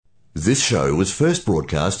This show was first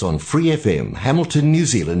broadcast on Free FM, Hamilton, New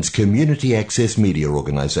Zealand's community access media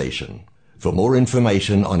organisation. For more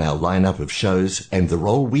information on our lineup of shows and the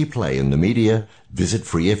role we play in the media, visit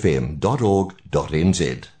freefm.org.nz.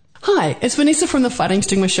 Hi, it's Vanessa from the Fighting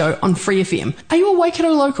Stigma Show on Free FM. Are you a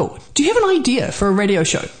Waikato local? Do you have an idea for a radio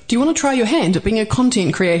show? Do you want to try your hand at being a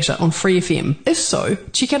content creator on Free FM? If so,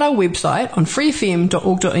 check out our website on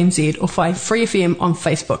freefm.org.nz or find Free FM on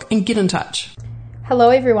Facebook and get in touch. Hello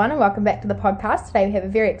everyone and welcome back to the podcast. Today we have a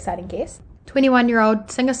very exciting guest. 21-year-old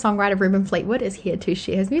singer-songwriter Reuben Fleetwood is here to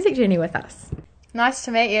share his music journey with us. Nice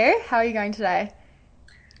to meet you. How are you going today?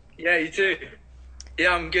 Yeah, you too.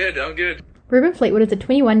 Yeah, I'm good. Reuben Fleetwood is a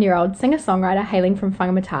 21-year-old singer-songwriter hailing from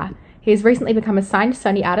Whangamata. He has recently become a signed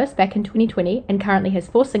Sony artist back in 2020 and currently has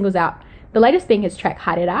 4 singles out, the latest being his track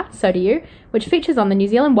Haerera, So Do You, which features on the New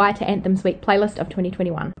Zealand Waiata Anthems Week playlist of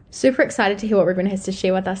 2021. Super excited to hear what Reuben has to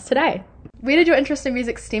share with us today. Where did your interest in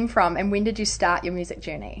music stem from and when did you start your music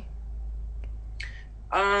journey?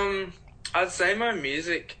 I'd say my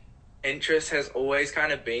music interest has always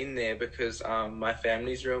kind of been there because my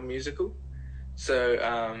family's real musical. So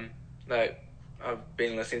I've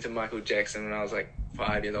been listening to Michael Jackson when I was like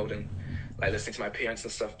 5 years old and like listening to my parents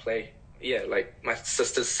and stuff play. Yeah, like my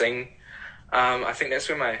sisters sing. I think that's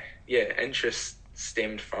where my interest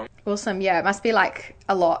stemmed from. Awesome. Yeah, it must be like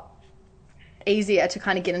a lot easier to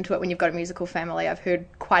kind of get into it when you've got a musical family. I've heard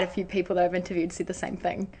quite a few people that I've interviewed say the same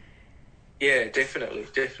thing. Yeah, definitely.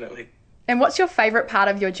 And what's your favourite part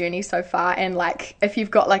of your journey so far? And like, if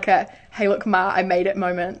you've got like a, hey look Ma, I made it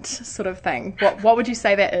moment sort of thing, what would you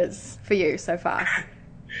say that is for you so far?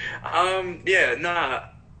 I've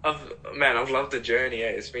loved the journey.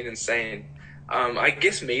 It's been insane. I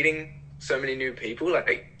guess meeting so many new people,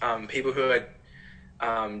 like people who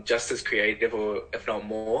are just as creative or if not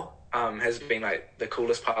more, has been like the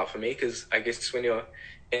coolest part for me, because I guess when you're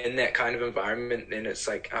in that kind of environment, then it's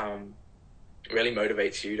like really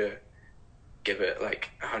motivates you to give it like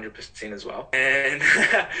 100% as well. And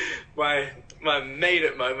my made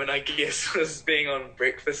it moment, I guess, was being on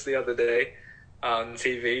Breakfast the other day on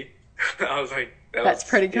TV. I was like, that's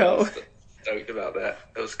pretty cool. I was stoked about that.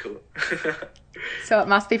 That was cool. So it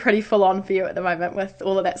must be pretty full on for you at the moment with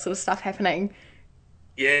all of that sort of stuff happening.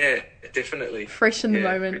 Yeah, definitely. Fresh in the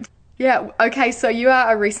moment. Yeah, okay, so you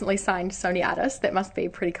are a recently signed Sony artist. That must be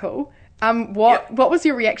pretty cool. What was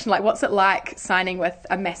your reaction like? What's it like signing with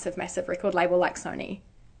a massive, massive record label like Sony?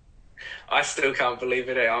 I still can't believe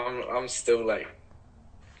it. I'm still like,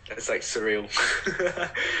 it's like surreal.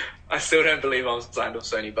 I still don't believe I'm signed with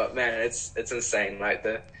Sony, but man, it's insane. Like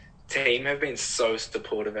the team have been so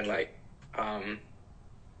supportive and like, man,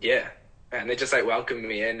 they just like welcomed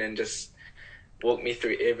me in and just walked me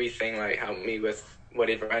through everything, like helped me with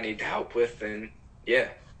whatever I need help with, and yeah,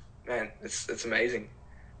 man, it's amazing.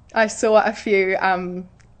 I saw a few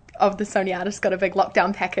of the Sony artists got a big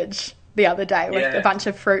lockdown package the other day with a bunch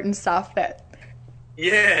of fruit and stuff. Like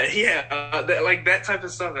that type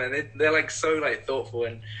of stuff, man. They're like so like thoughtful,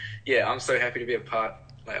 and yeah, I'm so happy to be a part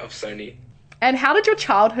like of Sony. And how did your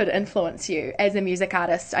childhood influence you as a music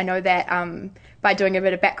artist? I know that by doing a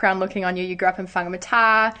bit of background looking on you, you grew up in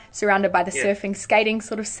Whangamata, surrounded by the surfing, skating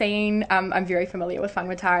sort of scene. I'm very familiar with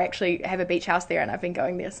Whangamata. I actually have a beach house there and I've been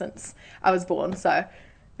going there since I was born, so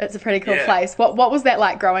it's a pretty cool place. What was that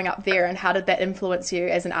like growing up there, and how did that influence you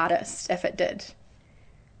as an artist, if it did?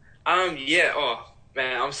 Oh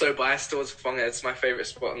man, I'm so biased towards Whangamata. It's my favourite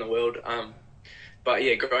spot in the world. But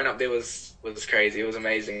yeah, growing up there was crazy. It was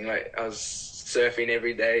amazing. Like I was surfing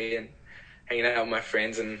every day and hanging out with my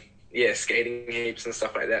friends and skating heaps and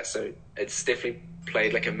stuff like that. So it's definitely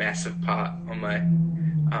played like a massive part on my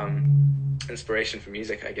inspiration for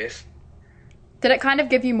music, I guess. Did it kind of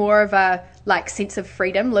give you more of a like sense of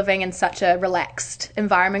freedom living in such a relaxed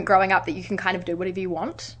environment growing up that you can kind of do whatever you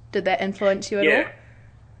want? Did that influence you at all? Yeah,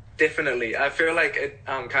 definitely. I feel like it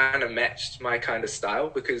kind of matched my kind of style,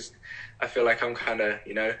 because I feel like I'm kind of,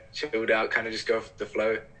 chilled out, kind of just go with the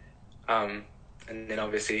flow. And then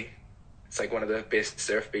obviously it's like one of the best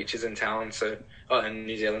surf beaches in town. In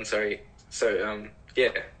New Zealand, sorry. So,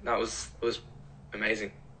 it was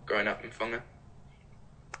amazing growing up in Whangamata.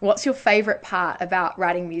 What's your favourite part about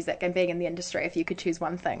writing music and being in the industry, if you could choose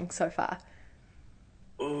one thing so far?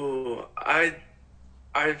 Oh, I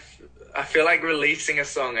feel like releasing a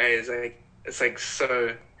song it's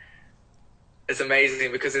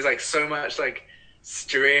amazing because there's like so much like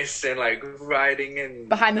stress and like writing and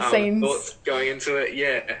behind the scenes thoughts going into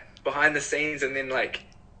it, behind the scenes, and then like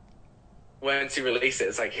once you release it,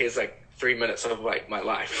 it's like here's like 3 minutes of like my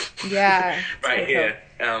life right here,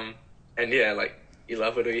 cool. And like you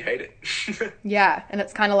love it or you hate it. Yeah, and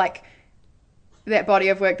it's kind of like that body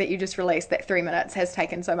of work that you just released, that 3 minutes, has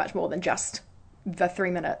taken so much more than just the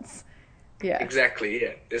 3 minutes. Yeah. Exactly,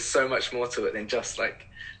 yeah. There's so much more to it than just like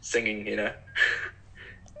singing, you know.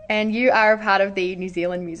 And you are a part of the New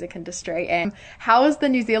Zealand music industry. And how is the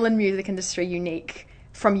New Zealand music industry unique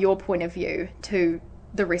from your point of view to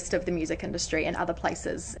the rest of the music industry in other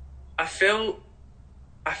places? I feel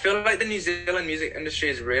like the New Zealand music industry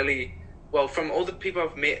is really, well, from all the people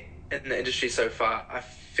I've met in the industry so far, I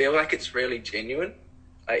feel like it's really genuine.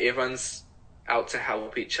 Like everyone's out to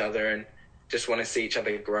help each other and just want to see each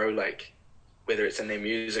other grow, like whether it's in their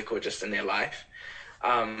music or just in their life.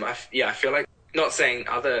 I feel like, not saying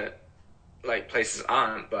other like places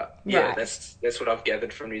aren't, but yeah, right. that's what I've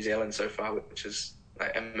gathered from New Zealand so far, which is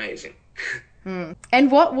like amazing.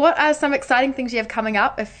 And what are some exciting things you have coming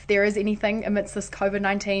up, if there is anything amidst this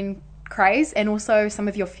COVID-19 craze, and also some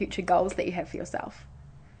of your future goals that you have for yourself?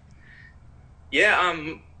 Yeah,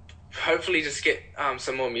 hopefully just get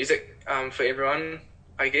some more music for everyone,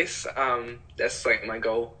 I guess. That's like my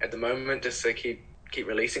goal at the moment, just to keep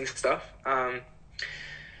releasing stuff. I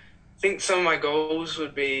think some of my goals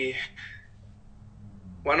would be,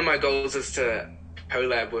 one of my goals is to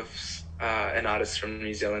collab with an artist from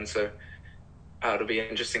New Zealand, so it'll be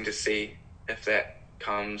interesting to see if that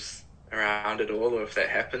comes around at all or if that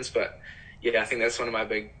happens. But yeah, I think that's one of my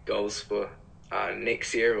big goals for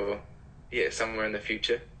next year, or yeah, somewhere in the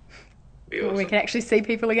future. Be awesome. We can actually see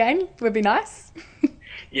people again, would be nice.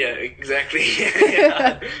 Yeah, exactly.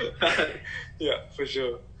 Yeah, yeah, for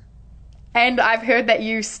sure. And I've heard that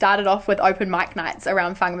you started off with open mic nights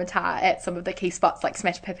around Whangamata at some of the key spots like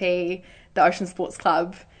Smash Pippy, the Ocean Sports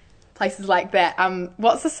Club, places like that.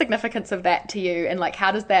 What's the significance of that to you? And like,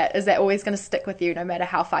 is that always going to stick with you no matter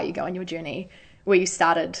how far you go on your journey where you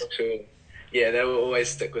started? For sure. Yeah, that will always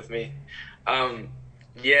stick with me.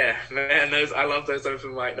 Yeah, man, I love those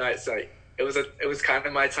open mic nights. Like, it was kind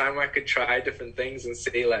of my time where I could try different things and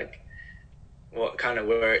see like what kind of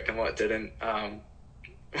worked and what didn't.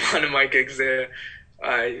 One of my gigs there,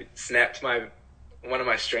 I snapped one of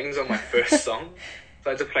my strings on my first song, so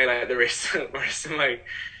I had to play like the rest of my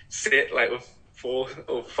set like with 4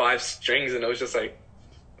 or 5 strings, and it was just like,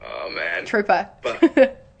 oh man, trooper. But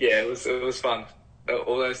yeah, it was fun.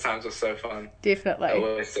 All those times were so fun. Definitely. They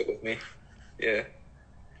always stick with me. Yeah.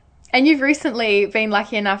 And you've recently been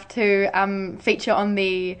lucky enough to feature on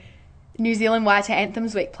the New Zealand Waiata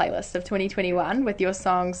Anthems Week playlist of 2021 with your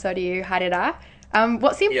song So Do You Haere.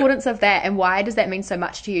 What's the importance of that, and why does that mean so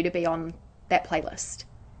much to you to be on that playlist?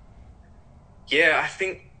 Yeah, I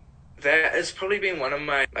think that has probably been one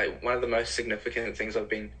of the most significant things I've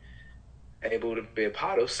been able to be a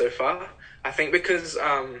part of so far. I think because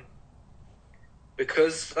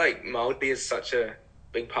like Māori is such a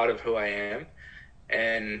big part of who I am,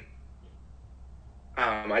 and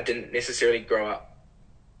I didn't necessarily grow up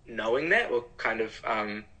knowing that or kind of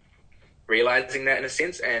realizing that in a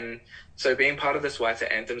sense. And so being part of this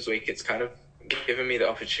Waiata Anthems Week, it's kind of given me the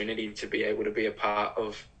opportunity to be able to be a part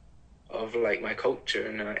of like my culture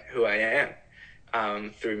and who I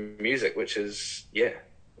am through music, which is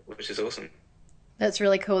awesome. That's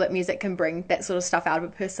really cool that music can bring that sort of stuff out of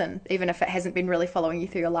a person, even if it hasn't been really following you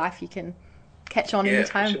through your life. You can catch on in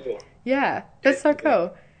time. For sure. Yeah, that's so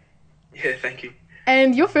cool. Yeah, thank you.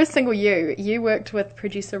 And your first single, You worked with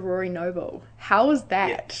producer Rory Noble. How was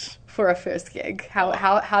that for a first gig?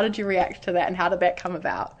 How did you react to that, and how did that come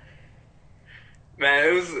about? Man,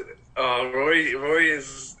 it was Rory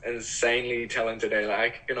is insanely talented. Like, I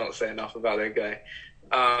cannot say enough about that guy.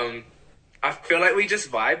 I feel like we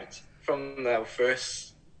just vibed from the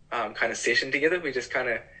first kind of session together. We just kind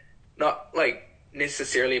of, not like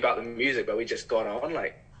necessarily about the music, but we just got on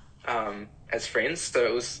like as friends. So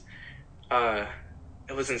it was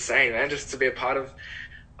insane, man, just to be a part of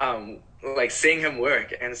like seeing him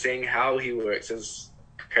work and seeing how he works is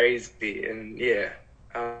crazy. And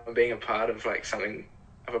being a part of like something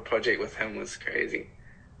of a project with him was crazy.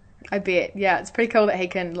 I bet. Yeah, it's pretty cool that he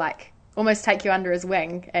can like almost take you under his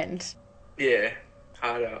wing and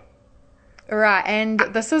hard up. Right, and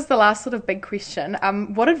this is the last sort of big question.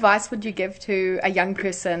 What advice would you give to a young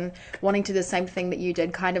person wanting to do the same thing that you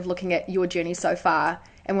did, kind of looking at your journey so far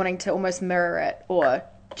and wanting to almost mirror it, or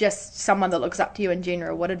just someone that looks up to you in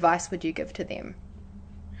general? What advice would you give to them?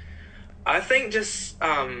 I think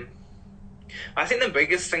the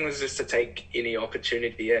biggest thing was just to take any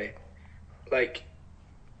opportunity, Like,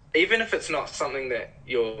 even if it's not something that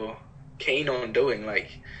you're keen on doing,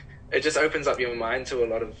 like, it just opens up your mind to a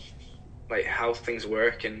lot of like how things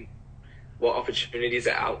work and what opportunities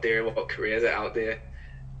are out there, what careers are out there.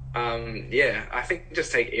 I think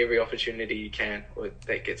just take every opportunity you can or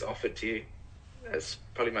that gets offered to you. that's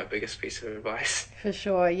probably my biggest piece of advice. For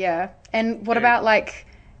sure, yeah. And what about, like,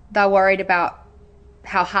 they're worried about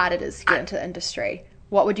how hard it is to get into the industry?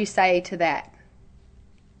 What would you say to that?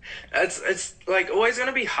 It's like always going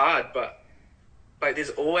to be hard, but like there's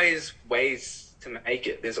always ways to make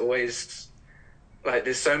it. There's always like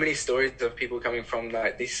there's so many stories of people coming from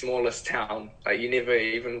like the smallest town. Like you never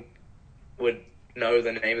even would know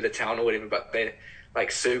the name of the town or whatever, but they're like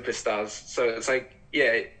superstars. So it's like,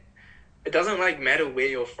 yeah, it doesn't like matter where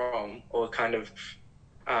you're from or kind of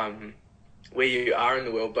where you are in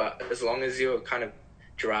the world, but as long as your kind of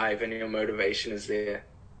drive and your motivation is there,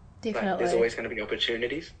 Definitely. like, there's always going to be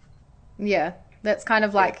opportunities. Yeah, that's kind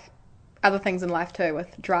of like other things in life too,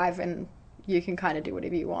 with drive, and you can kind of do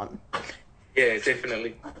whatever you want. Yeah,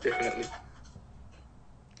 definitely.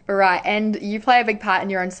 Right, and you play a big part in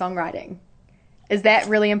your own songwriting. Is that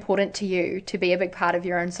really important to you, to be a big part of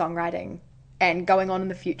your own songwriting and going on in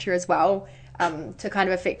the future as well, to kind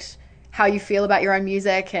of affect how you feel about your own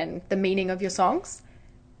music and the meaning of your songs?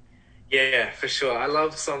 Yeah, for sure. I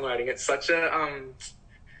love songwriting. It's such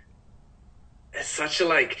a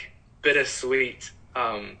like bittersweet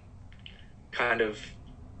kind of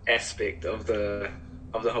aspect of the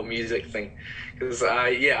whole music thing, because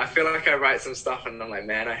I feel like I write some stuff and I'm like,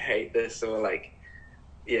 man, I hate this, or like,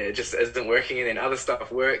 yeah, it just isn't working, and then other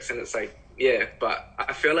stuff works, and it's like, yeah, but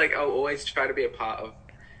I feel like I'll always try to be a part of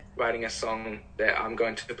writing a song that I'm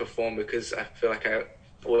going to perform, because I feel like I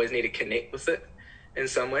always need to connect with it in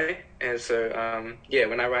some way. And so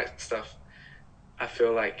when I write stuff, I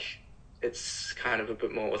feel like it's kind of a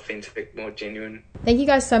bit more authentic, more genuine. Thank you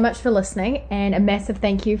guys so much for listening, and a massive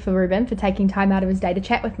thank you for Reuben for taking time out of his day to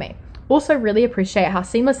chat with me. Also really appreciate how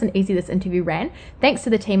seamless and easy this interview ran, thanks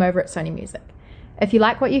to the team over at Sony Music. If you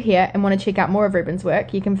like what you hear and want to check out more of Reuben's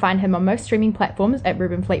work, you can find him on most streaming platforms at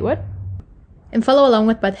Reuben Fleetwood, and follow along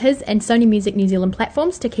with both his and Sony Music New Zealand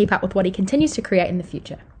platforms to keep up with what he continues to create in the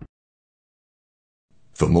future.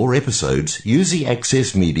 For more episodes, use the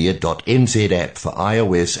accessmedia.nz app for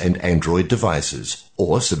iOS and Android devices,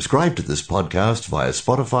 or subscribe to this podcast via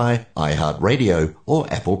Spotify, iHeartRadio,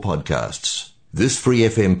 or Apple Podcasts. This Free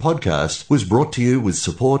FM podcast was brought to you with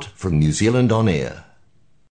support from New Zealand On Air.